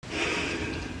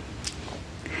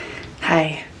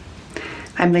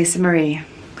I'm Lisa Marie,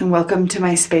 and welcome to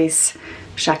my space,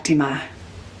 Shakti Ma.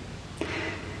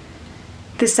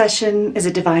 This session is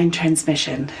a divine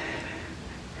transmission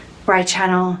where I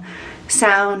channel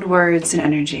sound, words, and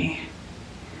energy.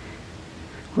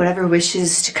 Whatever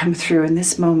wishes to come through in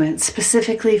this moment,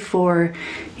 specifically for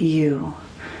you.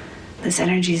 This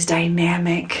energy is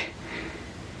dynamic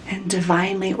and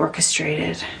divinely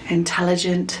orchestrated,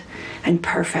 intelligent, and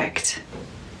perfect.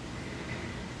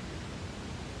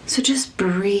 So just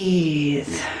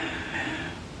breathe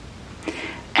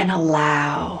and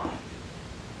allow.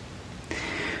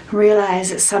 Realize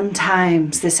that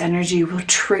sometimes this energy will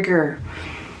trigger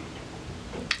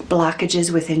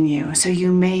blockages within you, so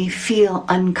you may feel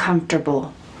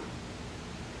uncomfortable,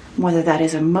 whether that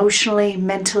is emotionally,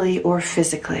 mentally, or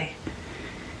physically.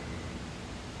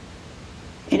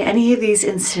 In any of these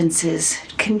instances,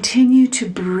 continue to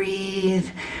breathe,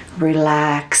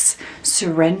 relax,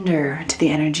 surrender to the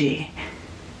energy,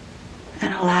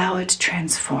 and allow it to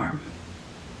transform.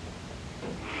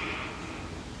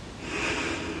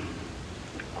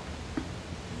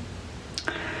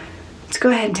 Let's go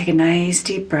ahead and take a nice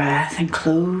deep breath and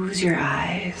close your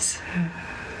eyes.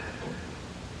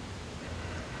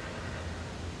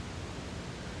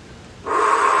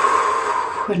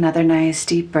 Another nice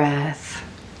deep breath.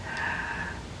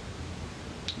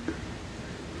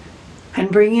 And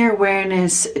bring your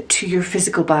awareness to your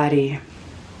physical body.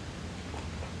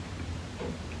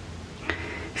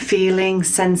 Feeling,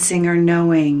 sensing, or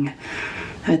knowing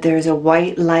that there's a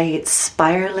white light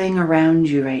spiraling around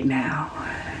you right now.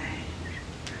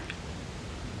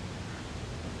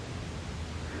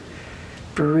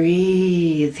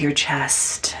 Breathe your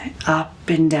chest up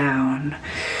and down,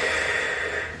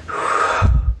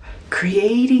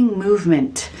 creating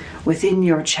movement within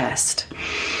your chest.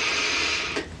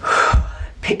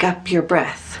 Pick up your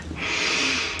breath.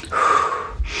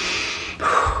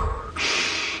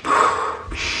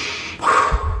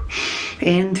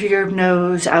 In through your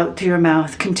nose, out through your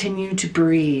mouth. Continue to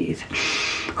breathe.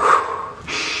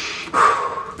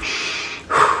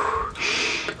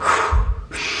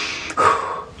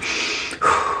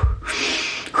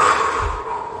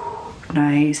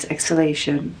 Nice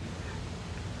exhalation.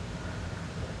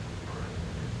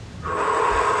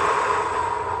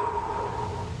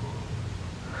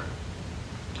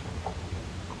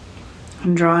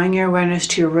 And drawing your awareness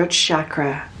to your root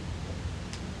chakra.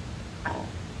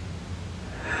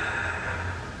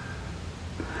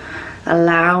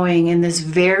 Allowing in this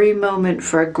very moment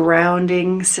for a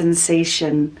grounding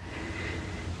sensation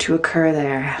to occur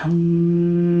there.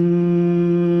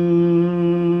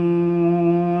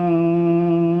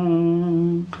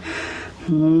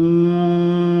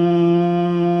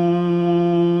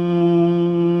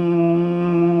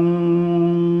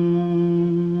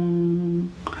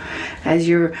 As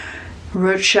your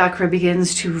root chakra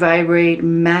begins to vibrate,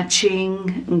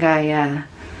 matching Gaia.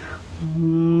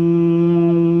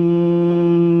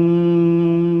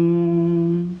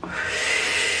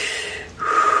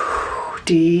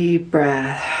 Deep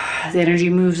breath. The energy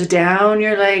moves down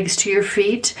your legs to your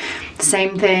feet.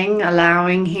 Same thing,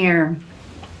 allowing here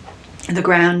the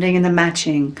grounding and the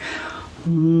matching.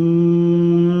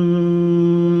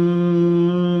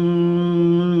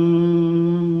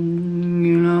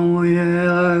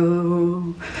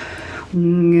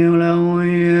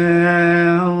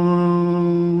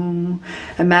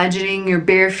 Imagining your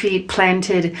bare feet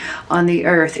planted on the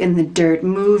earth, in the dirt,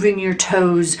 moving your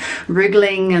toes,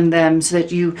 wriggling in them so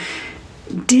that you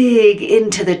dig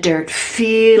into the dirt,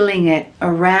 feeling it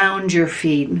around your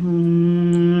feet.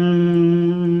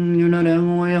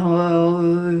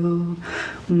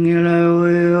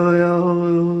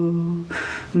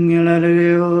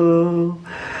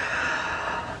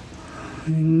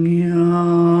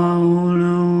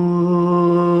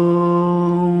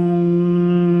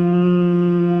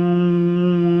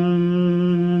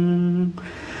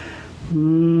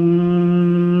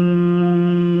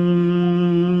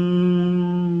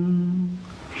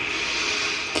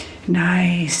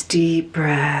 Nice deep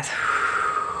breath.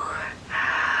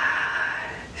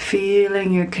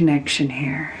 Feeling your connection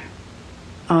here.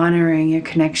 Honoring your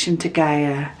connection to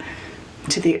Gaia,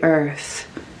 to the earth,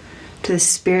 to the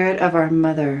spirit of our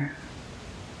mother.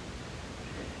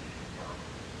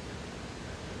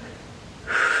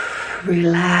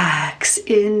 Relax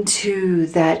into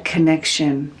that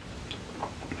connection.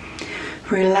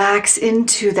 Relax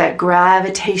into that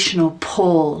gravitational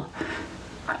pull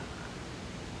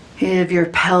of your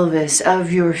pelvis,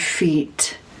 of your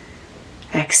feet.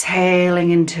 Exhaling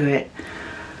into it.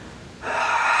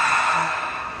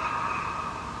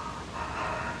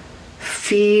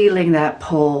 Feeling that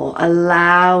pull,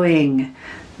 allowing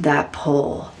that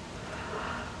pull.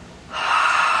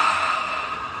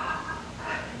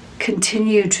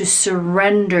 Continue to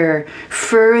surrender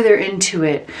further into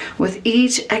it. With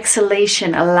each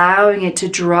exhalation, allowing it to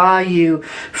draw you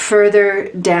further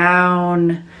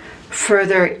down,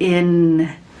 further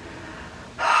in.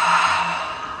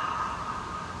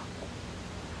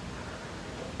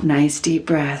 Nice deep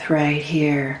breath right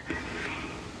here.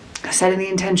 Setting the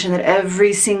intention that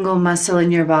every single muscle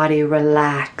in your body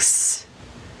relax.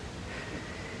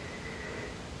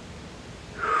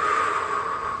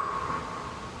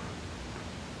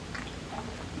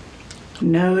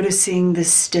 Noticing the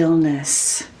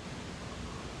stillness.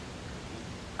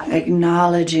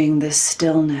 Acknowledging the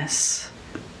stillness.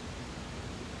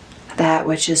 That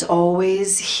which is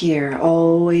always here,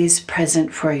 always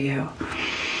present for you.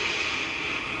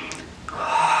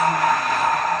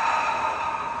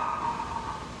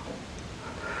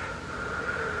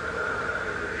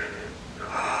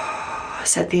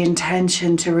 Set the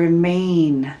intention to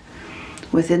remain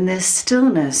within this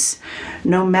stillness,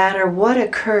 no matter what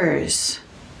occurs,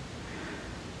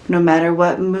 no matter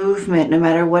what movement, no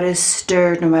matter what is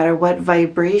stirred, no matter what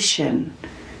vibration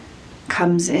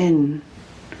comes in,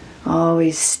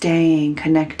 always staying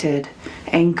connected,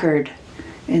 anchored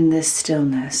in this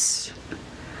stillness.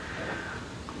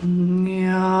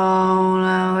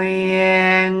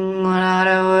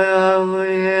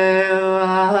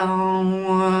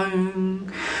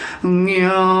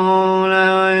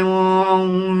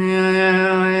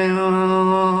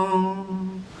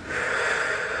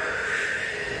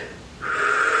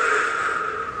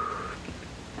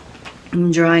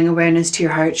 Drawing awareness to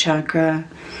your heart chakra.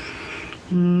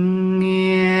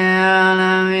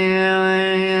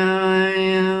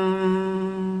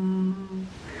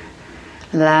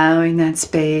 Allowing that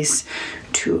space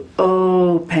to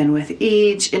open with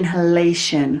each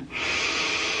inhalation.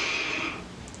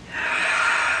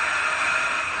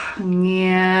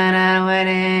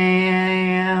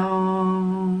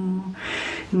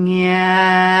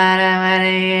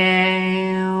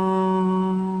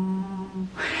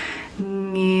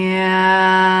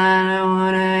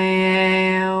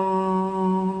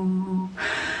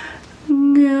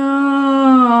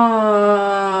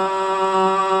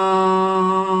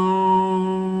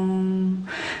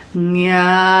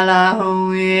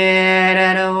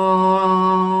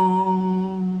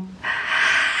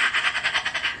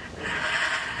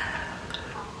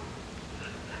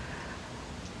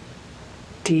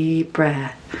 Deep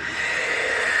breath.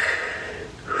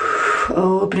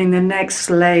 Opening the next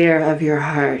layer of your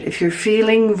heart. If you're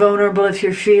feeling vulnerable, if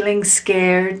you're feeling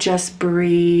scared, just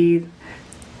breathe.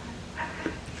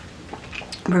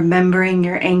 Remembering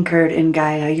you're anchored in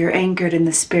Gaia. You're anchored in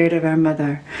the spirit of our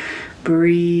mother.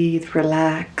 Breathe,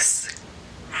 relax.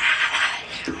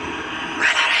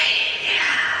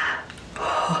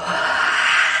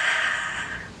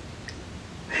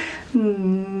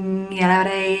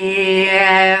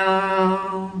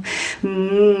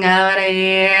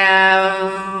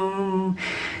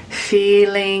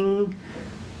 Feeling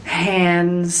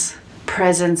hands,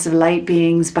 presence of light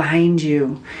beings behind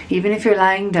you, even if you're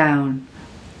lying down.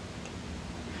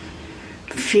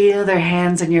 Feel their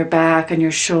hands on your back, on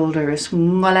your shoulders.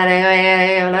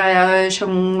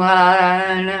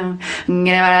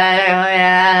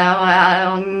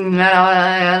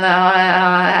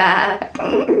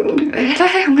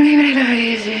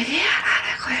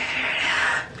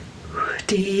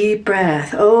 Deep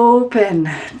breath, open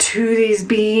to these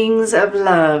beings of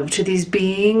love, to these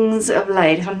beings of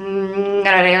light.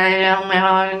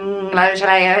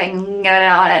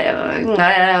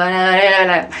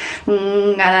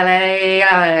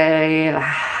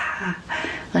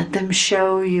 Let them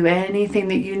show you anything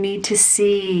that you need to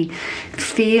see,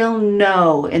 feel,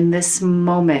 know in this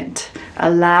moment.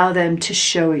 Allow them to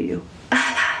show you.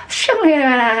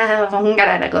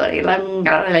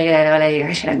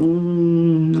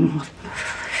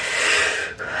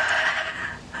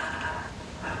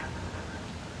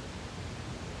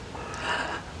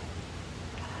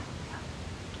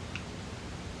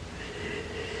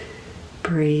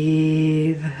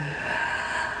 Breathe.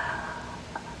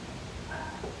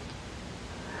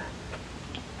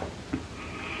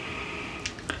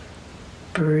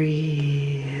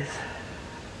 Breathe.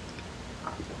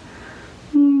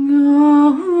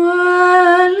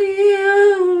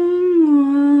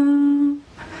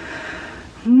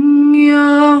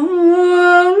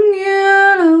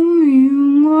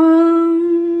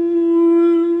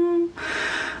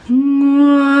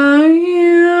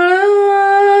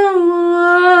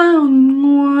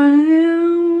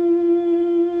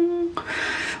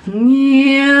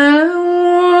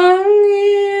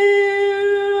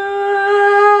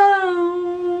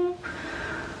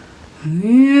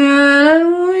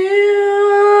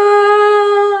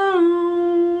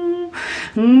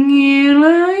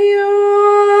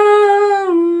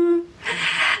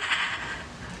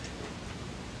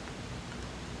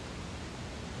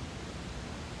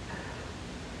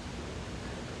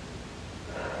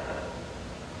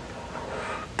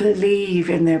 Believe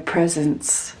in their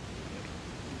presence.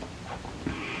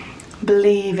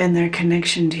 Believe in their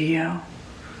connection to you.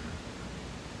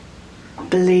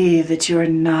 Believe that you are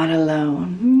not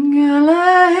alone.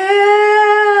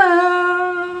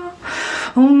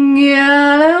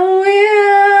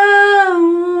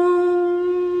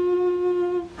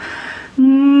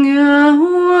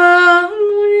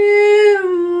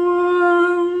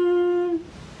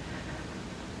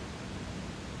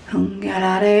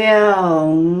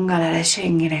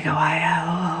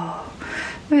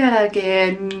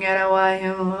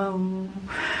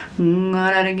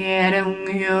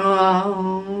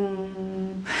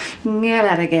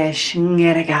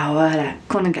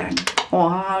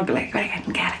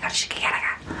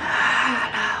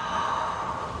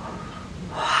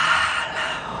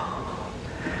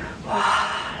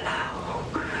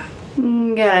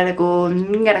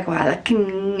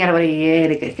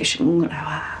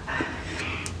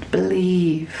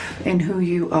 Believe in who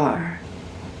you are.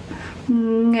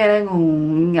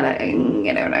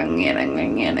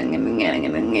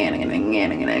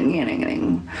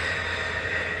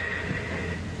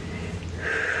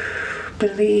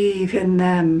 Believe in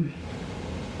them.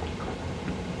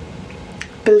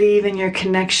 Believe in your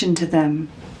connection to them.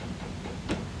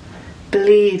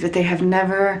 Believe that they have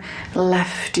never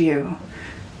left you.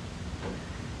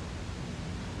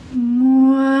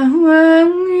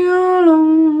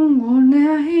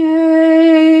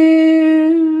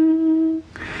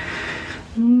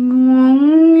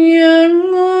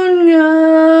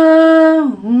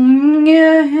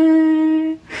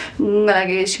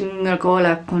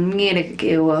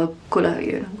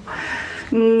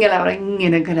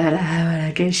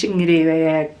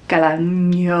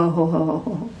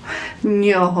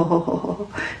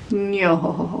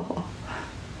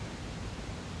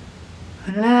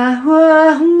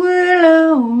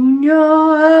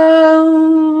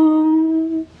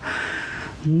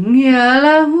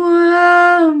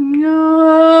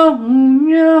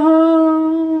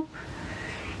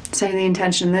 Setting the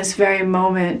intention in this very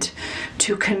moment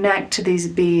to connect to these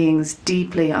beings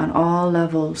deeply on all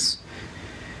levels.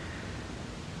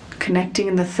 Connecting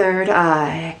in the third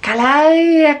eye.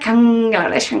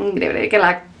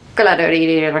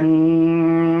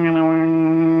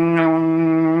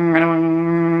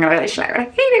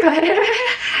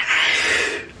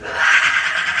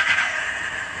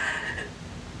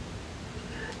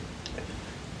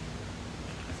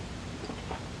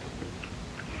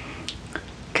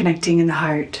 Connecting in the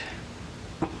heart.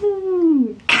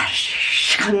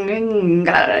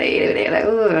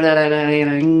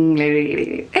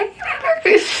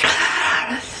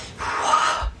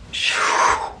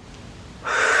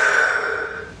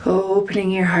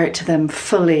 Opening your heart to them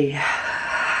fully.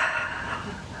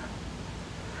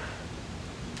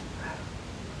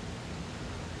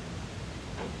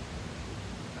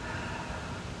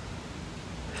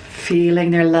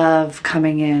 Feeling their love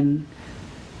coming in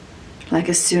like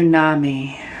a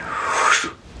tsunami.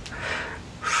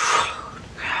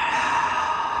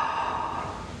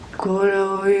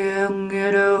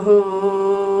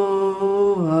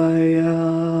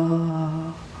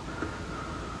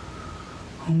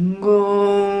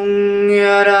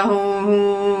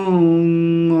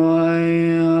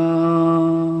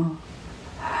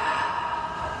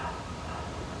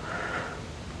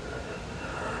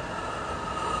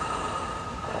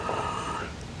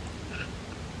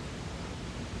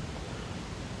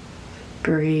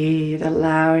 Breathe,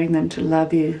 allowing them to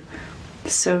love you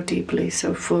so deeply,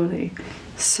 so fully,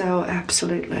 so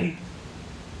absolutely.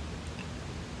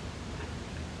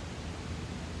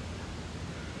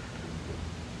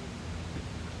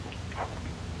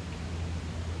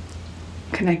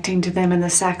 Connecting to them in the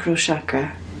sacral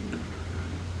chakra.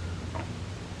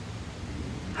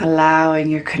 Allowing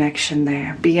your connection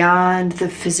there, beyond the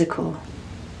physical.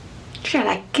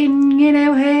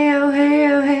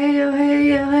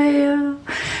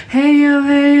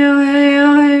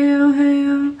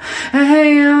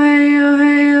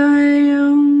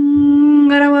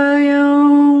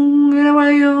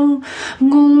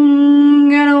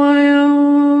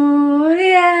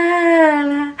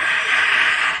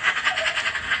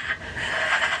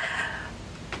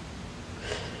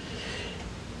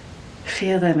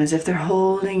 Feel them as if they're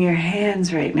holding your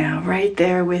hands right now, right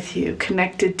there with you,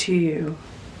 connected to you.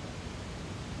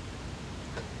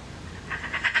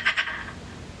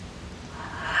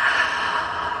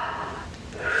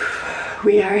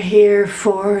 We are here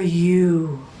for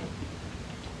you.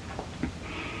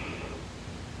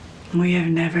 We have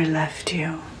never left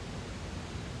you.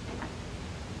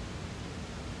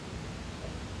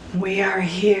 We are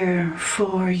here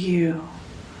for you.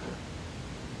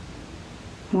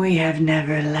 We have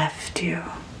never left you.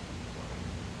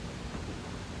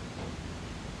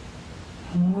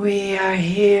 We are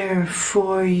here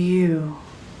for you.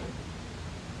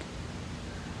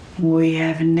 We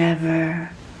have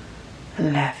never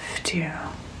left you.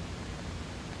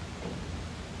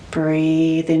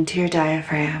 Breathe into your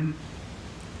diaphragm.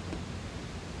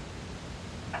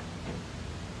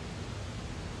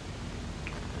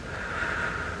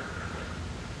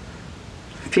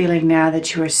 Feeling now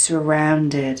that you are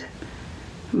surrounded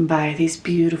by these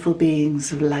beautiful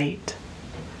beings of light,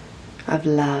 of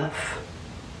love.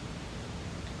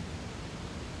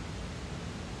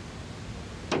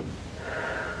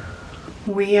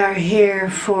 We are here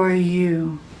for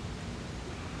you,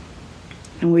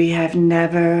 and we have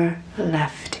never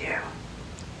left you.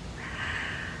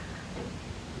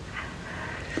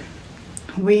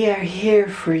 We are here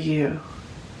for you.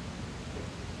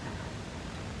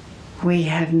 We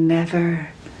have never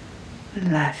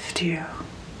left you.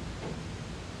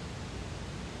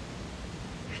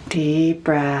 Deep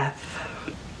breath.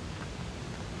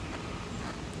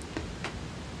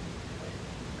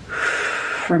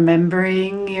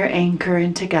 Remembering your anchor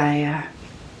into Gaia.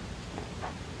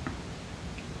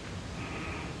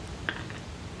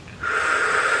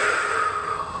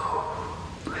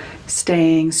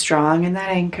 Staying strong in that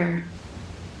anchor.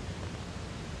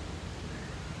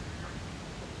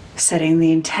 Setting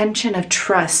the intention of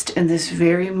trust in this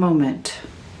very moment.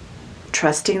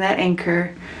 Trusting that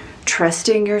anchor,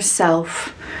 trusting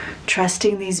yourself,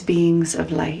 trusting these beings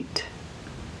of light.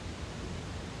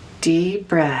 Deep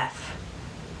breath.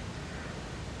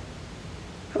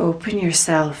 Open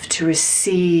yourself to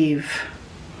receive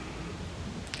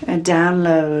a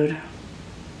download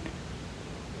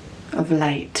of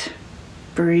light.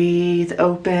 Breathe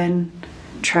open,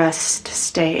 trust,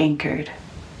 stay anchored.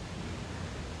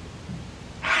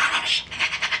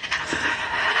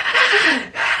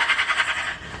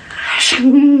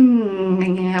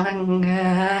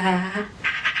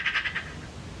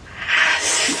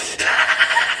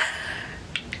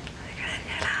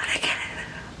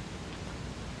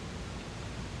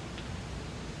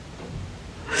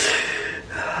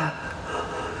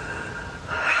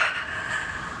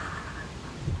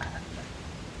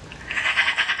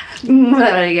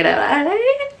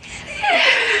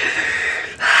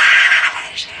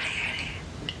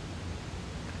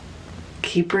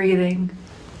 Keep breathing.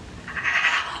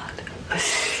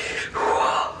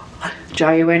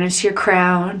 Draw your awareness to your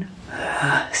crown,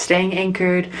 staying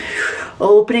anchored,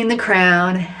 opening the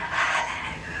crown.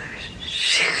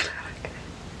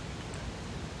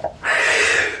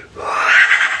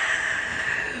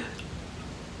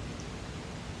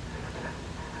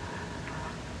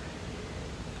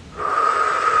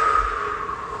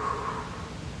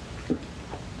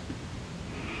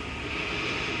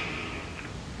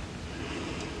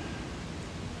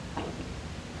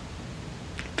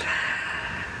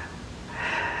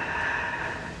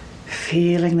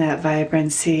 Feeling that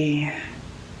vibrancy,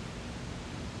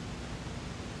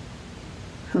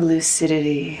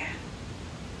 lucidity,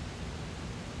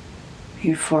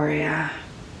 euphoria.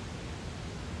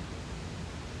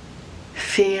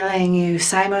 Feeling you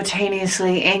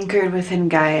simultaneously anchored within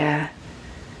Gaia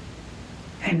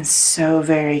and so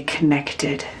very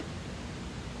connected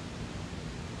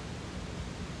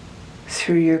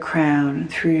through your crown,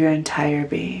 through your entire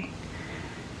being.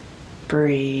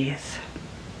 Breathe.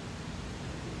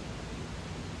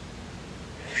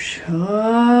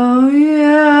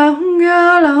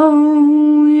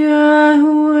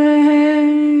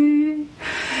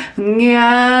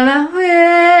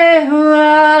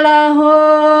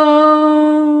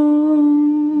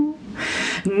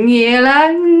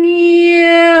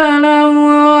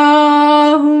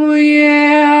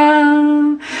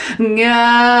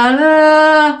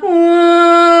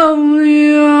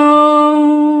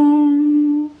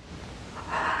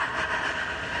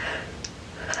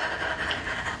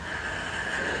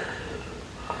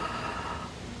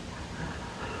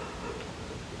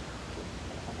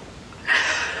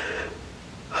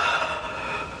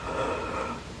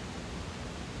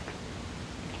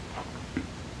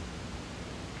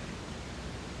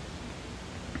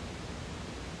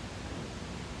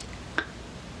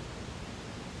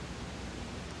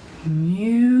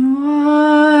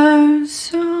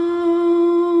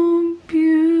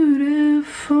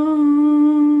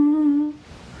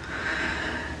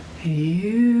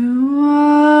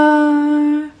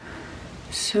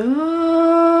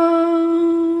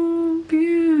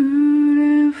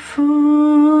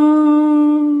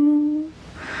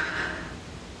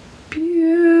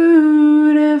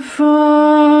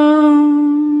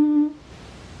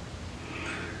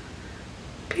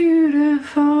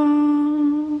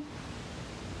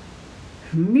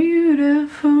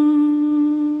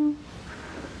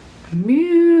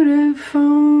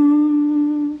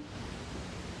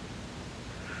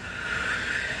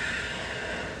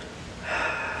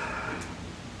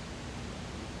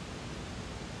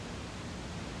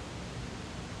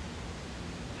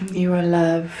 You are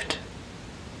loved.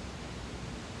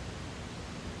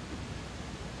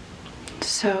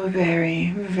 So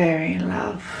very, very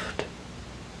loved.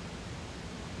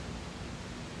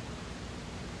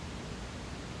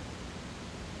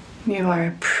 You are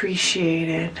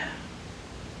appreciated.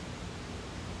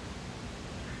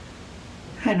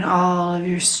 And all of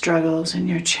your struggles and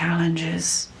your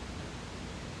challenges,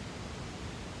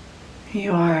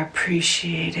 you are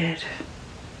appreciated.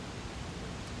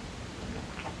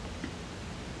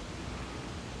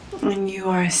 And you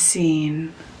are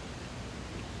seen.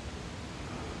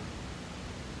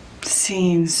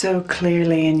 Seen so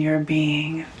clearly in your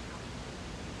being.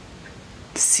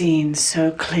 Seen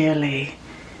so clearly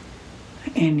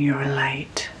in your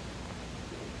light.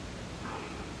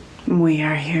 We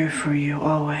are here for you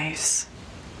always.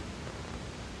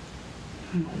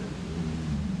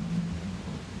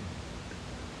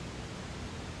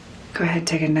 Go ahead,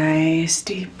 take a nice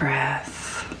deep breath.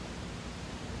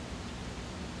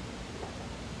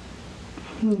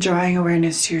 Drawing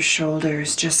awareness to your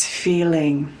shoulders, just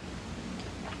feeling.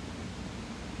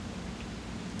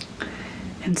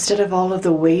 Instead of all of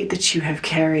the weight that you have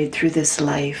carried through this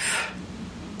life,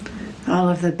 all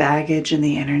of the baggage and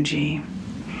the energy,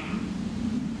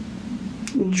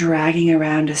 dragging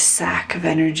around a sack of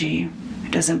energy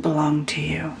that doesn't belong to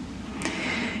you.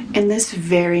 In this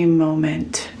very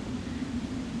moment,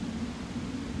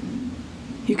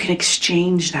 you can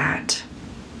exchange that.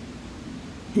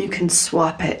 You can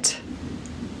swap it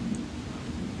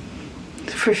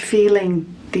for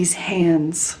feeling these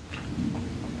hands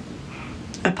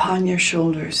upon your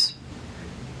shoulders.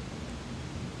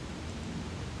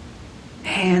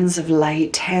 Hands of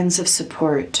light, hands of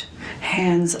support,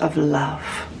 hands of love.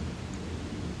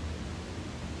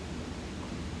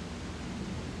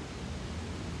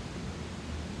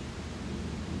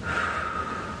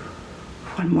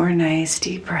 One more nice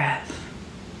deep breath.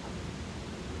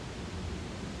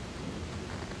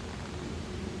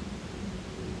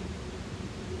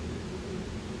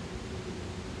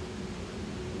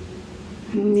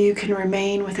 You can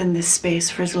remain within this space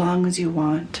for as long as you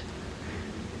want,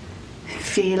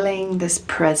 feeling this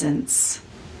presence,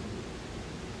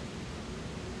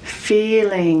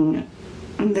 feeling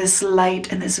this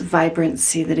light and this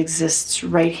vibrancy that exists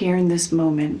right here in this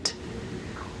moment.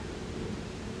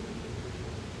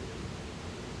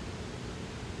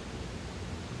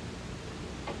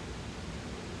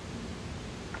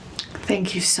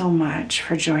 Thank you so much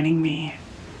for joining me.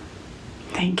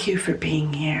 Thank you for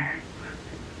being here.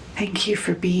 Thank you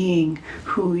for being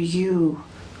who you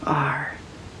are.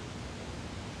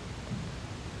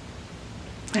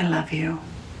 I love you.